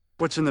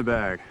What's in the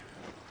bag?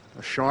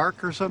 A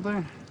shark or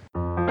something?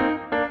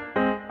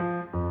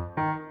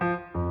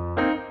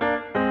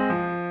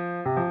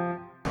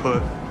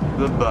 Put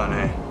the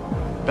bunny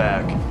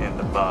back in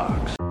the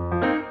box.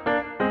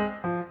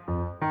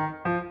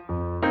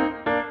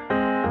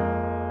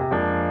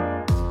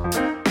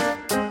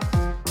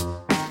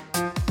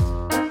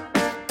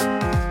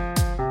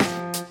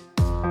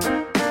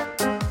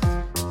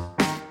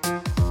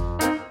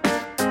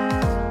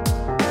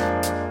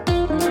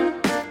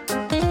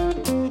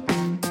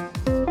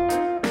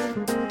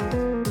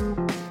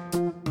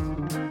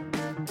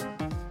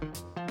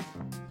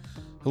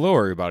 Hello,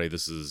 everybody.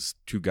 This is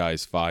Two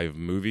Guys, Five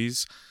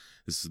Movies.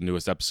 This is the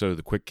newest episode of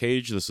The Quick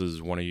Cage. This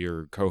is one of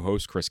your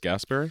co-hosts, Chris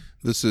Gaspari.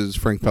 This is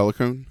Frank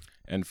Pelicone.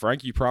 And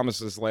Frank, you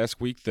promised us last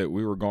week that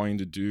we were going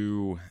to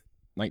do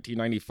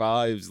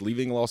 1995's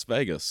Leaving Las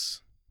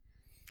Vegas.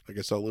 I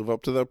guess I'll live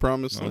up to that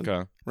promise then.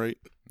 Okay. Right.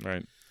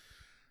 Right.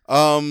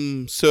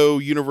 So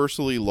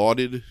universally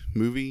lauded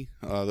movie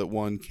that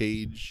won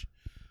Cage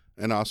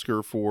an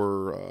Oscar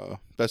for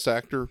Best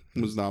Actor,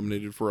 was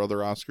nominated for other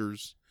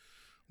Oscars.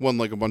 Won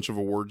like a bunch of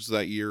awards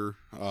that year.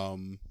 I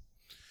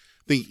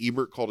think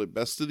Ebert called it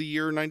Best of the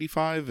Year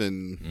 95,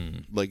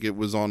 and like it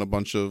was on a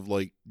bunch of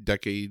like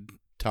decade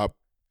top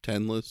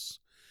 10 lists.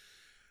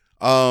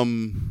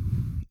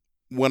 When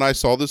I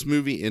saw this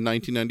movie in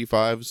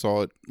 1995,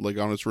 saw it like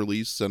on its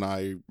release, and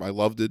I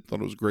loved it. Thought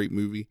it was a great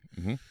movie.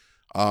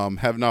 Mm-hmm.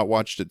 Have not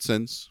watched it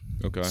since.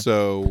 Okay.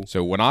 So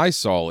when I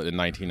saw it in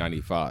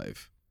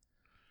 1995,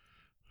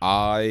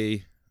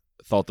 I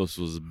thought this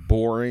was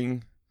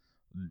boring,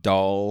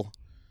 dull.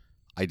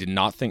 I did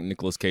not think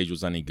Nicolas Cage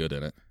was any good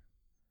in it.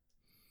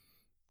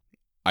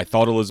 I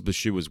thought Elizabeth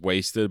Shue was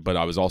wasted, but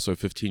I was also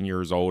 15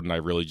 years old, and I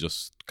really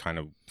just kind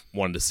of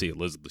wanted to see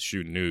Elizabeth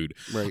Shue nude.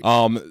 Right.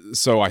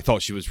 So I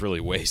thought she was really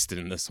wasted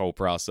in this whole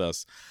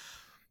process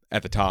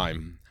at the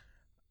time.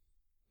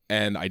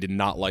 And I did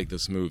not like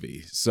this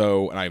movie.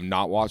 And I have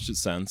not watched it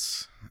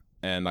since,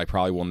 and I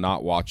probably will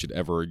not watch it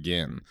ever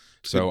again.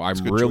 So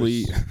I'm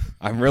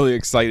really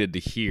excited to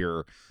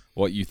hear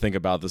what you think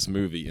about this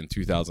movie in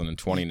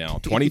 2020 now.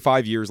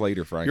 25 years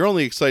later, Frank. You're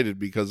only excited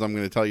because I'm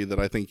going to tell you that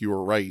I think you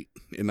were right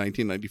in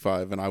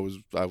 1995, and I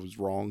was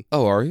wrong.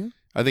 Oh, are you?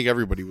 I think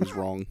everybody was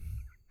wrong.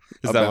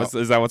 Is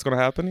that what's going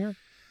to happen here?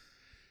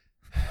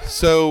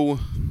 So,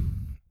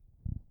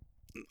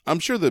 I'm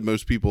sure that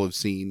most people have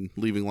seen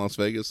Leaving Las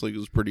Vegas. Like, it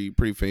was pretty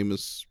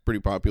famous,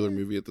 pretty popular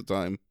movie at the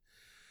time.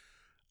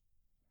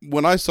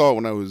 When I saw it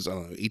when I was,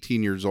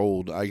 18 years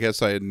old, I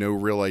guess I had no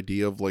real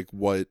idea of like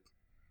what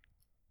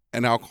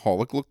an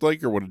alcoholic looked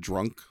like or what a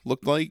drunk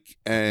looked like,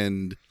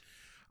 and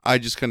I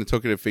just kind of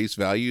took it at face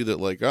value that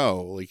like,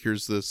 oh, like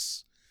here's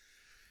this,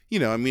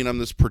 I'm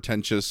this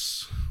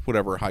pretentious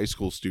whatever high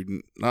school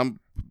student. I'm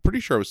pretty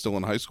sure I was still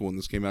in high school when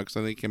this came out, because I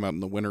think it came out in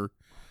the winter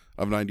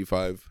of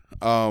 95.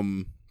 I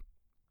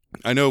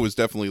know it was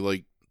definitely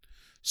like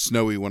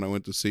snowy when I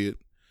went to see it.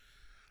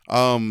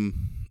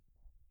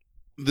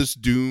 This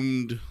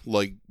doomed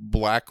like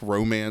black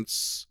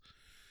romance,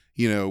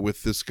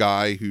 with this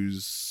guy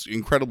who's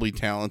incredibly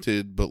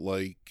talented, but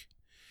like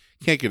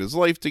can't get his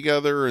life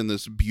together, and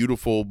this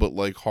beautiful but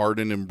like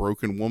hardened and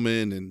broken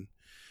woman, and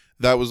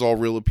that was all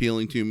real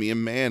appealing to me.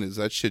 And man, is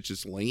that shit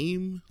just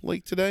lame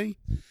like today?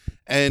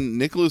 And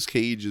Nicolas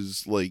Cage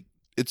is like,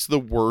 it's the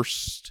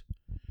worst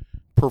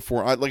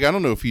I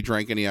don't know if he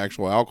drank any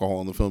actual alcohol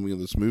in the filming of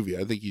this movie.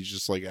 I think he's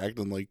just like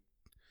acting like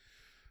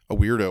a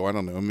weirdo. I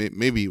don't know.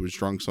 Maybe he was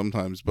drunk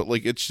sometimes, but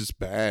like it's just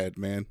bad,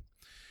 man.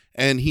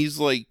 And he's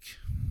like,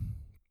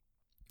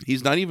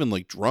 he's not even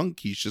like drunk.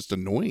 He's just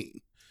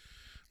annoying.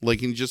 Like,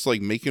 he's just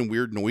like making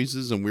weird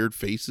noises and weird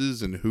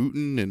faces and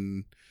hooting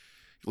and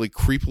like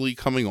creepily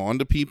coming on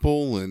to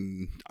people.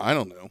 And I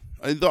don't know.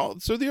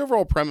 So the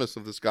overall premise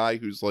of this guy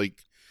who's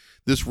like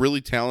this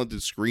really talented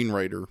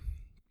screenwriter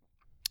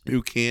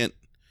who can't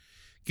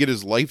get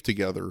his life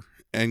together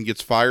and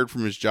gets fired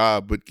from his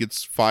job, but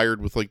gets fired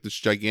with like this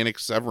gigantic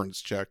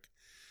severance check,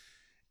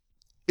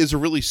 is a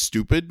really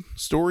stupid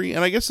story.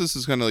 And I guess this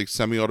is kind of like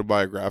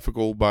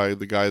semi-autobiographical by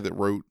the guy that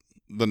wrote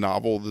the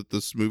novel that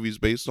this movie's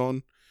based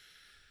on.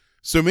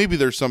 So maybe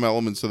there's some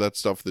elements of that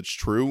stuff that's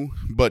true,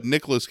 but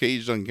Nicolas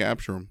Cage doesn't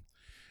capture him.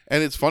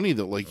 And it's funny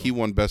that like he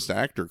won Best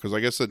Actor, because I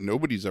guess that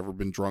nobody's ever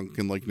been drunk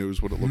and like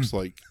knows what it looks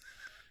like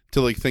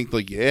to like think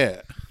like,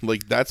 yeah,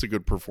 like that's a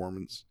good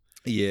performance.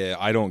 Yeah,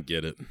 I don't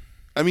get it.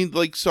 I mean,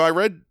 like, so I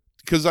read,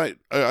 because I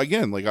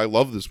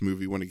love this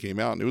movie when it came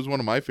out, and it was one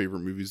of my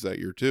favorite movies that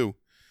year too.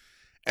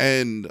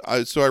 And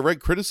I read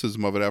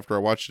criticism of it after I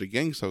watched it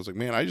again, because I was like,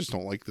 man, I just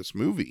don't like this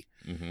movie.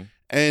 Mm-hmm.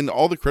 And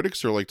all the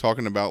critics are like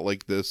talking about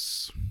like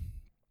this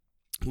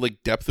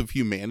like depth of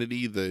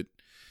humanity that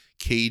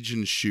Cage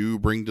and Shue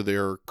bring to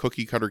their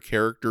cookie cutter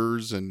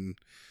characters and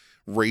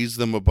raise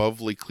them above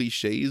like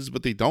cliches,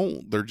 but they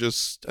don't. They're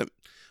just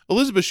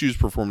Elizabeth Shue's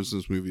performance in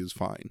this movie is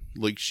fine.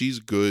 Like, she's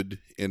good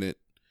in it.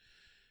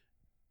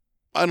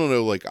 I don't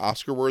know, like,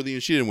 Oscar worthy,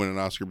 and she didn't win an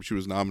Oscar, but she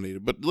was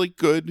nominated, but like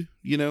good,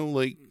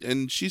 like,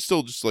 and she's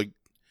still just like,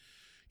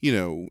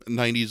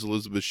 90s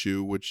Elizabeth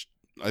Shue, which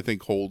I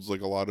think holds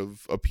like a lot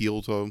of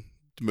appeal to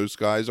most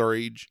guys our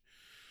age.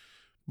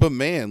 But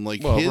man,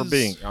 like Well,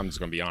 I'm just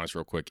gonna be honest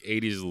real quick.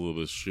 80s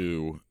Elizabeth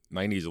Shue,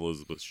 90s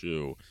Elizabeth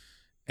Shue,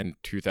 and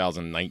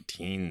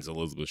 2019's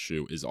Elizabeth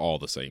Shue is all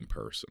the same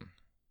person.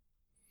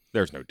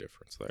 There's no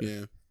difference there.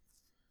 Yeah.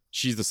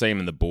 She's the same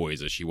in The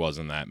Boys as she was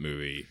in that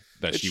movie,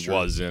 that It's she true.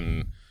 was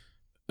in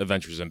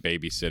Adventures in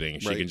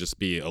Babysitting. She Right. can just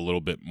be a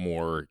little bit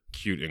more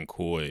cute and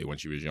coy when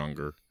she was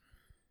younger.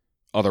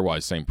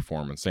 Otherwise, same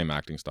performance, same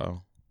acting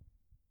style.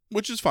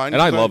 Which is fine.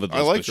 And I love I like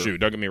Elizabeth her. Shue.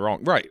 Don't get me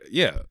wrong. Right.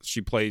 Yeah.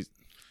 She plays.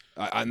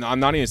 I'm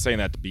not even saying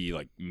that to be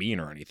like mean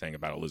or anything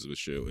about Elizabeth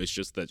Shue. It's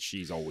just that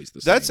she's always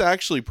the same. That's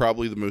actually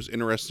probably the most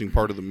interesting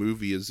part of the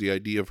movie is the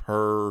idea of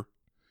her,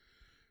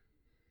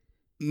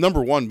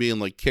 number one, being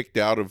like kicked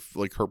out of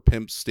like her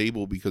pimp's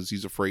stable because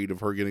he's afraid of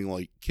her getting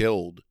like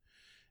killed.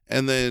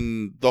 And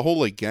then the whole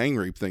like gang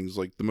rape thing's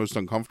like the most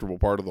uncomfortable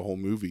part of the whole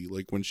movie.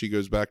 Like when she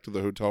goes back to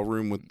the hotel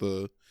room with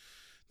the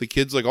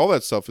kids, like all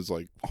that stuff is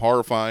like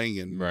horrifying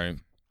and right.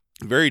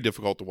 very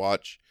difficult to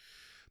watch.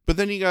 But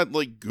then you got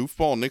like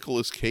goofball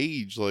Nicolas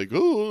Cage, like,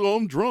 oh,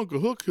 I'm drunk, a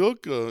hook,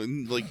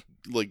 and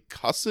like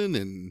cussing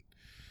and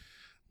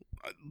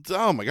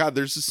oh my god,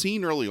 there's a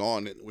scene early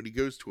on when he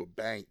goes to a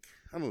bank.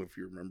 I don't know if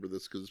you remember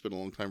this because it's been a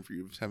long time for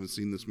you haven't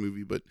seen this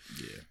movie, but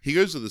Yeah. he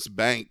goes to this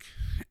bank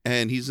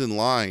and he's in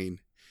line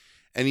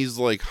and he's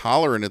like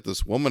hollering at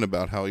this woman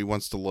about how he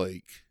wants to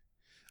like,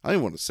 I don't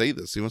even want to say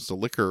this, he wants to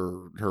lick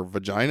her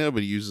vagina,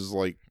 but he uses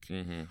like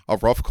Mm-hmm. a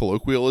rough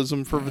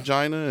colloquialism for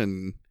vagina,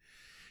 and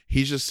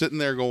he's just sitting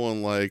there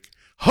going like,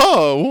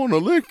 "Huh, I want to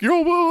lick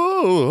your,"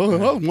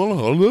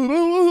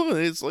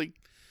 it's like,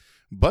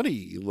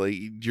 buddy, like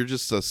you're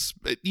just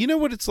you know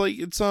what it's like?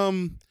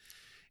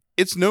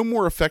 It's no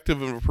more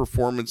effective of a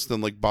performance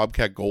than like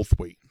Bobcat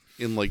Goldthwait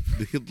in like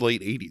the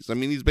late 80s. I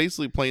mean, he's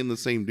basically playing the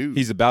same dude.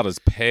 He's about as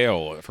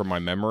pale, from my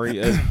memory,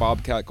 as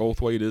Bobcat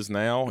Goldthwait is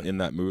now in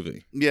that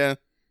movie. Yeah.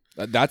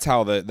 That's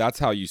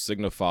how you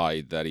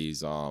signify that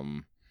he's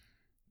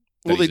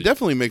Well, they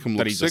definitely make him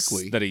look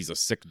sickly. That he's a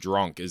sick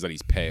drunk is that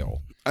he's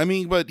pale. I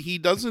mean, but he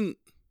doesn't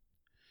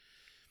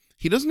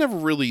ever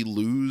really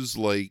lose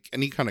like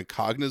any kind of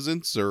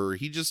cognizance, or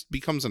he just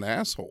becomes an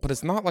asshole. But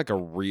it's not like a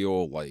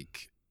real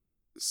like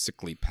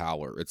sickly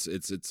pallor. It's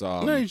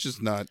no, he's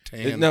just not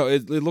tan.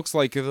 it looks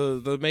like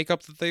the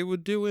makeup that they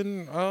would do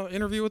in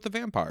Interview with the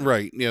Vampire.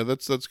 Right. Yeah,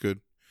 that's good.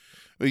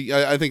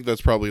 I think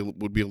that's probably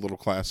would be a little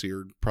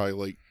classier. Probably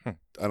like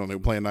I don't know,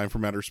 Plan 9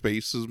 from Outer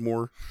Space is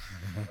more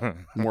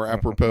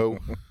apropos.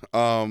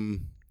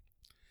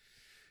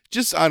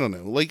 Just I don't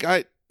know. Like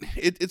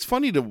it's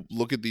funny to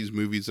look at these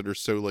movies that are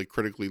so like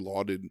critically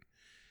lauded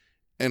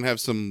and have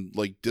some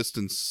like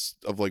distance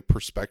of like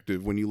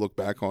perspective when you look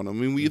back on them.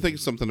 I mean, when you think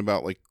something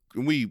about like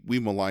we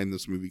malign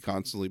this movie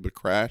constantly, but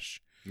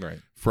Crash, right,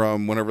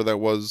 from whenever that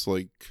was,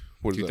 like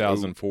what is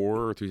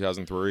 2004 or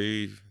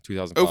 2003,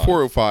 2005.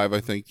 0405, I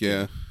think,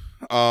 yeah.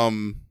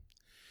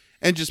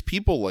 And just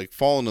people like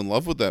falling in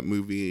love with that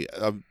movie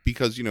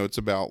because you know it's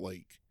about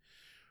like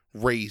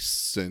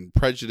race and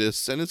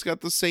prejudice, and it's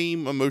got the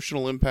same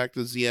emotional impact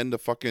as the end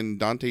of fucking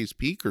Dante's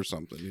Peak or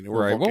something. You know,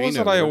 or Right. What was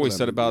Volcano, it I whatever always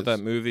said movie about is. that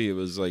movie? It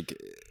was like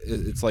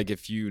it's like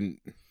if you.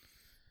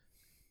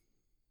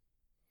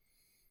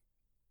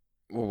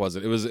 What was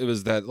it? It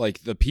was that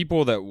like the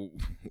people that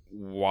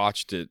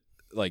watched it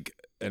like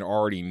and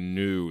already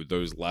knew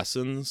those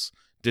lessons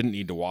didn't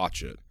need to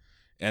watch it.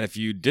 And if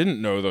you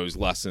didn't know those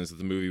lessons that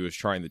the movie was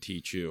trying to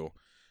teach you,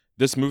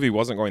 this movie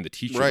wasn't going to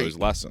teach you Right. those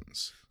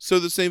lessons. So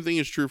the same thing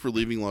is true for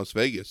Leaving Las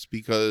Vegas,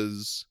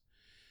 because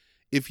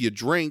if you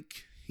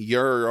drink,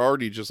 you're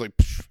already just like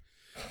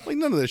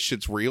none of this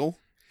shit's real.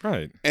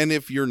 Right. And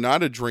if you're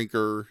not a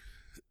drinker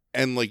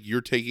and like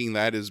you're taking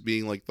that as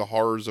being like the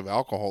horrors of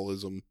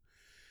alcoholism,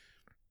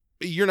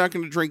 you're not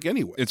going to drink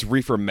anyway. It's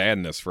reefer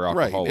madness for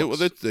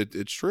alcoholics. Right.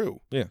 It's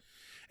true. Yeah.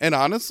 And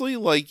honestly,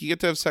 like you get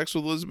to have sex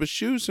with Elizabeth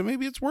Shue, so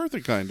maybe it's worth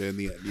it kind of in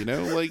the end, you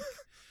know? Like,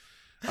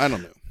 I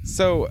don't know.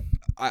 So,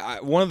 I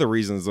one of the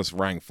reasons this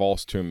rang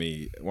false to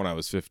me when I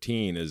was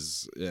 15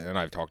 is, and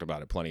I've talked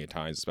about it plenty of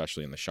times,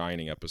 especially in the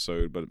Shining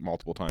episode, but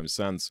multiple times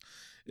since,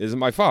 is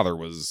my father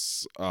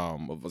was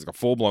like a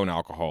full-blown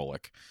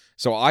alcoholic.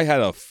 So I had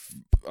a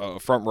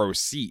front row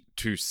seat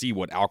to see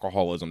what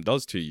alcoholism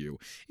does to you.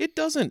 It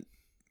doesn't,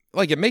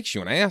 like, it makes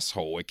you an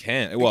asshole. It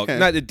can. Well,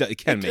 can. it can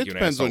make you an asshole. It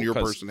depends on your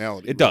 'cause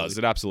personality. It does.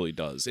 It absolutely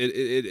does.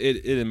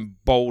 It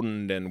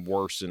emboldened and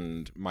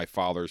worsened my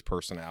father's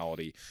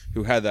personality,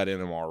 who had that in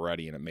him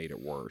already, and it made it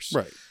worse.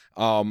 Right.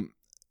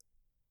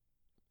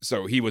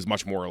 So he was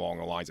much more along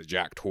the lines of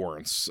Jack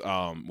Torrance,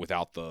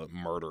 without the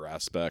murder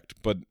aspect,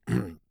 but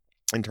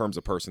in terms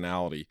of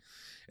personality,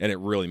 and it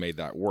really made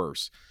that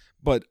worse.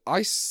 But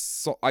I've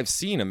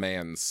seen a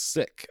man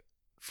sick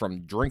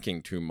from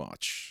drinking too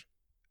much.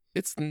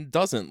 It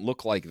doesn't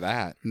look like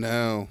that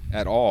No.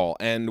 at all.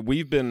 And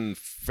we've been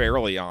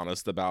fairly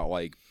honest about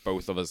like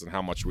both of us and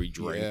how much we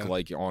drink, Yeah.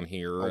 like on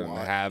here A and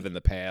lot. have in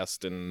the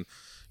past, and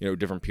you know,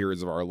 different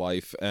periods of our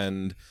life.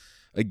 And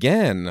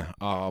again,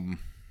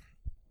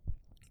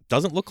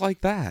 doesn't look like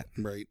that.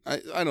 Right.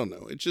 I don't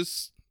know. It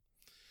just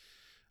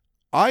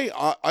I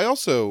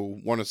also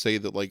want to say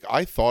that like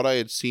I thought I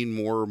had seen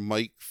more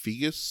Mike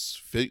Figgis.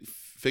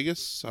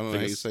 Figgis. I don't know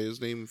how you Figgis. say his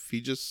name.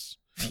 Figgis.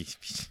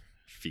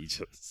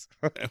 Figgis.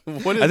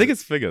 What is I think it?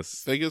 it's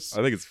Figgis. Figgis.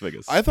 I think it's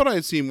Figgis. I thought I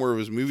had seen more of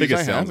his movies. Figgis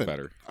I sounds haven't.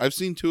 better. I've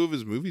seen 2 of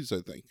his movies.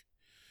 I think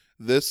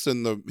this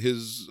and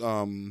his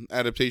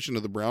adaptation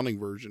of the Browning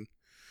version.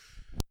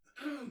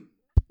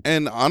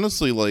 And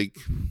honestly, like,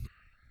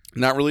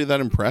 not really that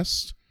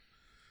impressed.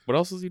 What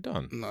else has he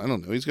done? I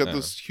don't know. He's got No.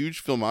 this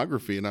huge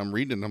filmography, and I'm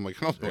reading. And I'm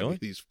like, I don't know any Really? of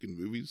these fucking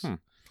movies. Hmm.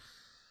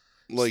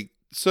 Like,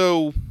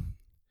 so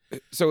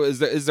So are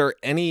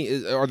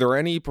there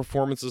any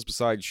performances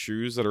besides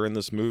Shoes that are in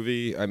this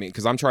movie? I mean,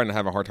 because I'm trying to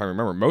have a hard time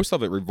remembering. Most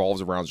of it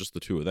revolves around just the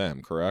 2 of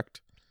them,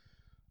 correct?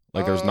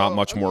 Like there's not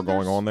much I more mean,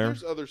 going on there.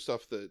 There's other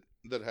stuff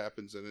that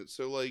happens in it.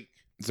 So like,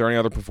 Is there any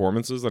other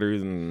performances that are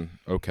even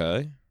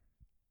okay?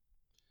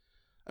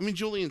 I mean,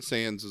 Julian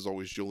Sands is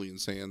always Julian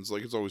Sands.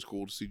 Like, it's always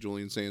cool to see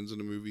Julian Sands in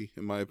a movie,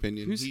 in my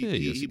opinion. Who's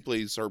he? He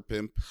plays our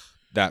pimp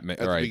That at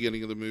right. the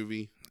beginning of the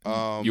movie.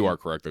 You are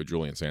correct though.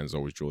 Julian Sands is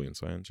always Julian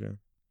Sands. Yeah.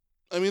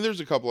 I mean, there's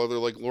a couple other,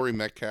 like Laurie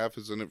Metcalf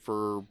is in it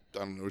for, I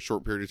don't know, a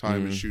short period of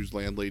time as Mhm. Shoes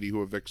landlady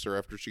who evicts her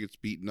after she gets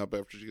beaten up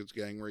after she gets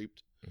gang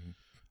raped.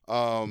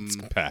 It's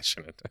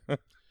compassionate.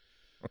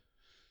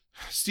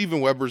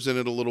 Steven Weber's in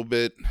it a little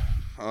bit.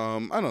 I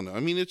don't know. I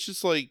mean, it's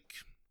just like,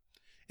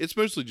 it's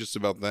mostly just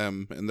about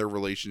them and their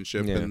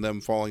relationship Yeah. and them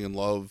falling in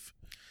love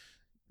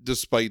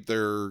despite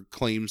their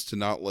claims to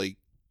not like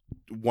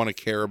want to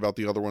care about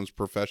the other one's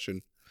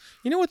profession.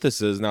 You know what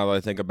this is now that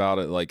I think about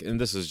it, like, and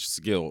this is just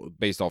skill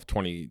based off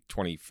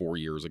 24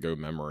 years ago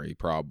memory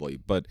probably,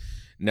 but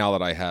now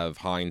that I have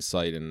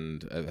hindsight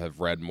and have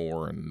read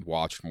more and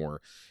watched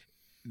more,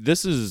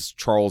 this is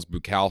Charles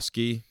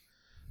Bukowski,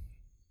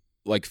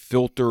 like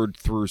filtered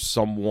through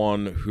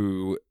someone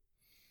who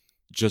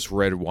just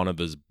read one of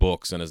his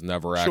books and has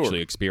never Sure.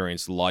 actually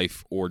experienced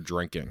life or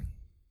drinking.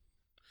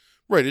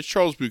 Right. It's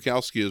Charles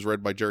Bukowski as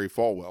read by Jerry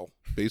Falwell,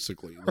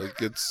 basically.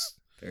 Like, it's,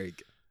 There you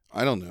go.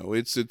 I don't know.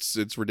 It's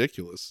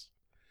ridiculous.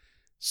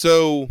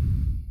 So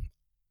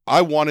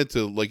I wanted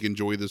to like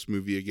enjoy this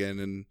movie again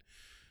and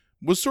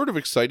was sort of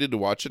excited to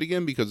watch it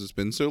again because it's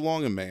been so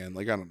long, and man,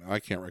 like, I don't know,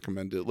 I can't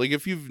recommend it. Like,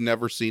 if you've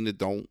never seen it,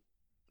 don't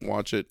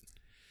watch it.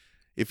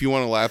 If you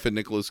want to laugh at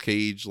Nicolas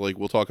Cage, like,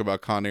 we'll talk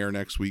about Con Air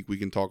next week. We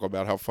can talk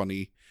about how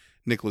funny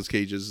Nicolas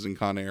Cage is in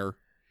Con Air.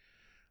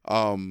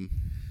 So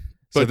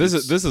But this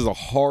it's- is a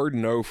hard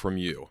no from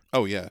you.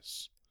 Oh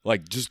yes,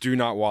 Like, just do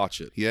not watch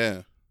it.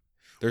 yeah.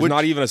 There's Which-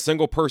 not even a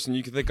single person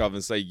you can think of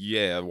and say,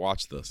 yeah,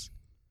 watch this.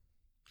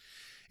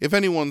 If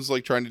anyone's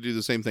like trying to do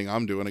the same thing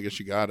I'm doing, I guess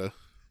you gotta.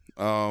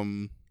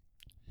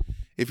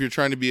 If you're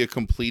trying to be a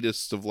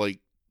completist of like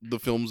the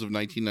films of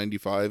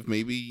 1995,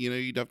 maybe, you know,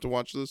 you'd have to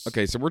watch this.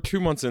 Okay, so we're 2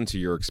 months into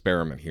your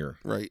experiment here.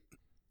 Right.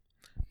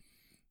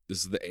 This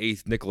is the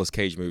 8th Nicolas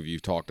Cage movie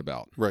you've talked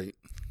about. Right.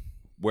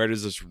 Where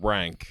does this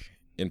rank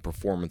in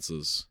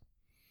performances?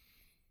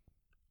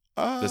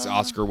 This Uh,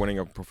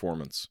 Oscar-winning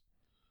performance?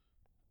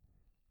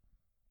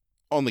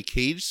 on the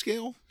Cage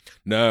scale?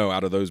 No,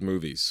 out of those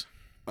movies.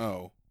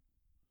 Oh.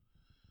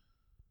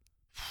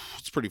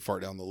 It's pretty far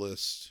down the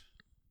list.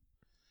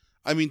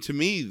 I mean, to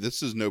me,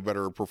 this is no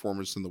better a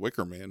performance than The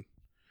Wicker Man.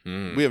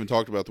 Mm. We haven't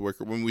talked about The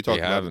Wicker when we talked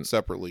about haven't. it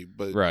separately,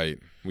 but Right.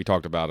 We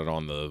talked about it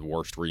on the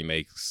worst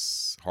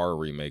horror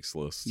remakes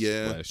list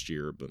Yeah. last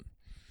year, but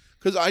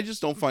because I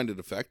just don't find it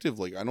effective.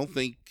 Like, I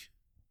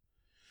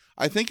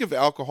think if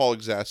alcohol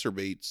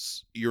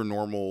exacerbates your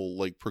normal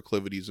like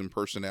proclivities and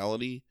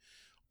personality,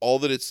 all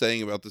that it's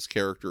saying about this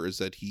character is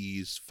that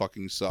he's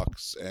fucking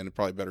sucks, and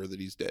probably better that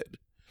he's dead.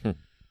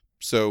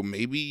 So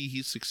maybe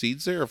he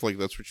succeeds there if like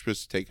that's what you're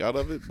supposed to take out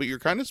of it. But you're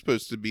kind of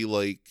supposed to be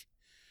like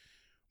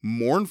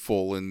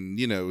mournful and,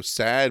 you know,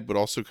 sad, but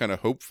also kind of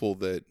hopeful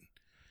that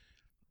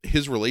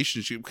his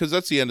relationship, because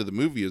that's the end of the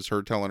movie, is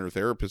her telling her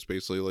therapist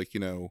basically like, you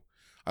know,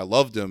 I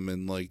loved him,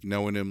 and like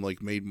knowing him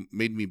like made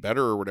me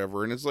better or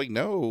whatever. And it's like,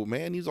 no,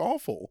 man, he's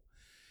awful,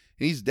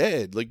 and he's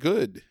dead. Like,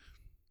 good.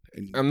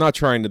 And I'm not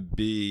trying to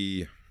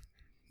be.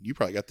 you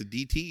probably got the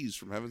DTs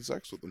from having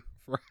sex with him.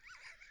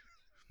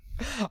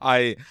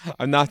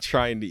 I'm not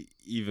trying to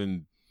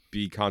even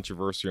be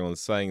controversial in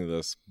saying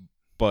this,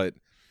 but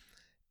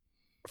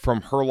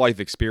from her life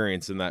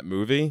experience in that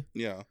movie,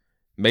 Yeah.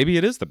 maybe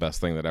it is the best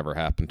thing that ever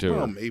happened to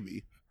Well, her.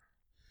 maybe.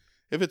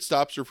 If it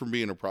stops her from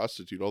being a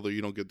prostitute, although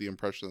you don't get the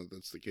impression that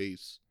that's the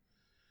case.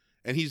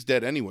 And he's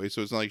dead anyway,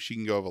 so it's not like she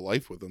can go have a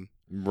life with him.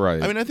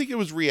 Right. I mean, I think it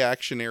was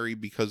reactionary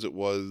because it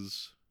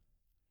was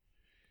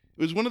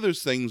one of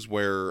those things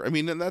where, I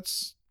mean, and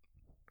that's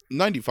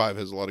 95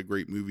 has a lot of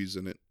great movies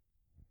in it.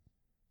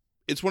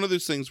 It's one of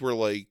those things where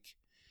like,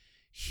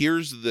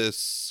 here's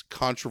this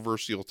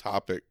controversial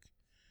topic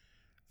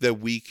that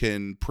we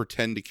can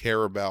pretend to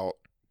care about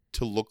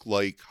to look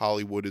like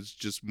Hollywood is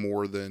just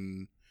more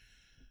than,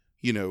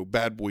 you know,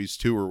 Bad Boys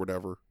 2 or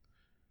whatever.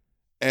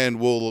 And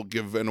we'll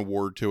give an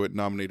award to it,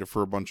 nominate it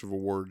for a bunch of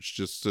awards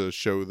just to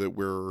show that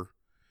we're,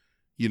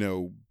 you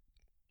know,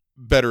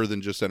 better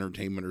than just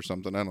entertainment or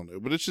something. I don't know,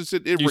 but it's just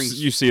it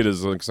rings. You see it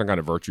as like some kind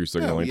of virtue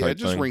signaling yeah, type it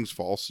just thing. rings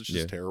false. It's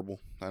just terrible.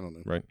 I don't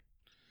know. Right.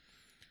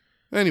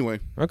 Anyway,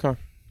 Okay.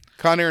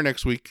 Con Air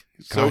next week.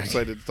 So Con-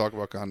 excited to talk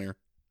about Con Air.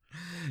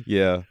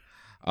 Yeah.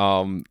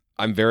 I'm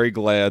very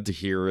glad to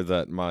hear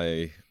that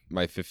my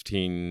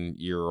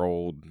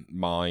 15-year-old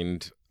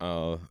mind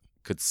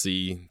could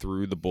see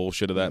through the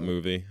bullshit of that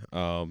movie.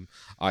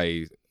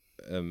 I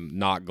am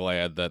not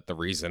glad that the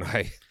reason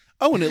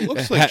Oh, and it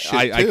looks like shit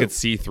I too. could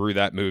see through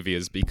that movie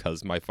is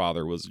because my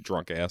father was a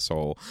drunk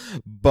asshole.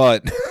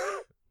 But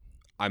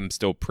I'm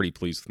still pretty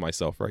pleased with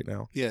myself right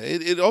now. Yeah,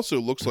 it also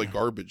looks like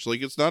garbage.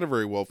 Like, it's not a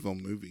very well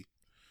filmed movie,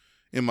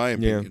 in my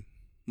opinion.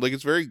 Like,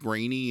 it's very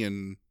grainy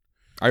and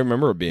I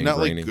remember it being not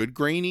grainy. like good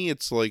grainy.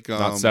 It's like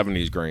Not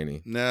 70s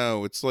grainy.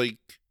 No, it's like,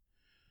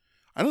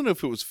 I don't know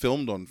if it was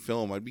filmed on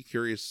film. I'd be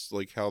curious,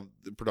 like, how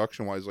the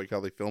production wise, like how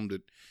they filmed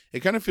it.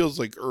 It kind of feels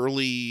like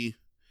early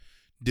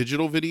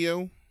digital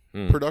video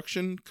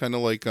production, kind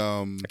of like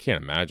I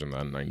can't imagine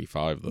that in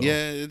 95 though.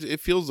 Yeah, it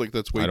feels like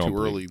that's way I don't too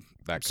early.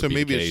 That could So be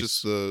maybe the it's case.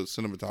 just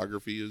the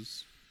cinematography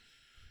is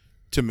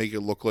to make it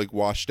look like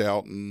washed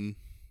out, and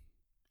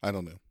I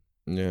don't know.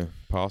 Yeah,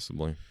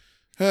 possibly.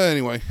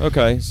 Anyway,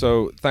 Okay,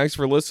 so thanks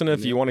for listening.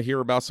 If you want to hear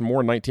about some more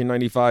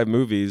 1995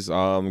 movies,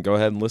 go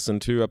ahead and listen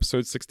to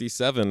episode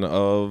 67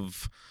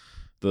 of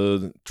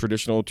the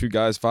traditional Two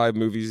Guys 5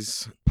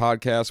 Movies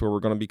podcast, where we're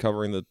going to be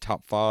covering the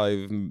top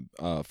 5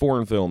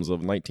 foreign films of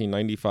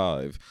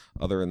 1995.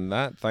 Other than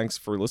that, thanks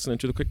for listening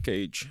to The Quick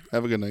Cage.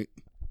 have a good night.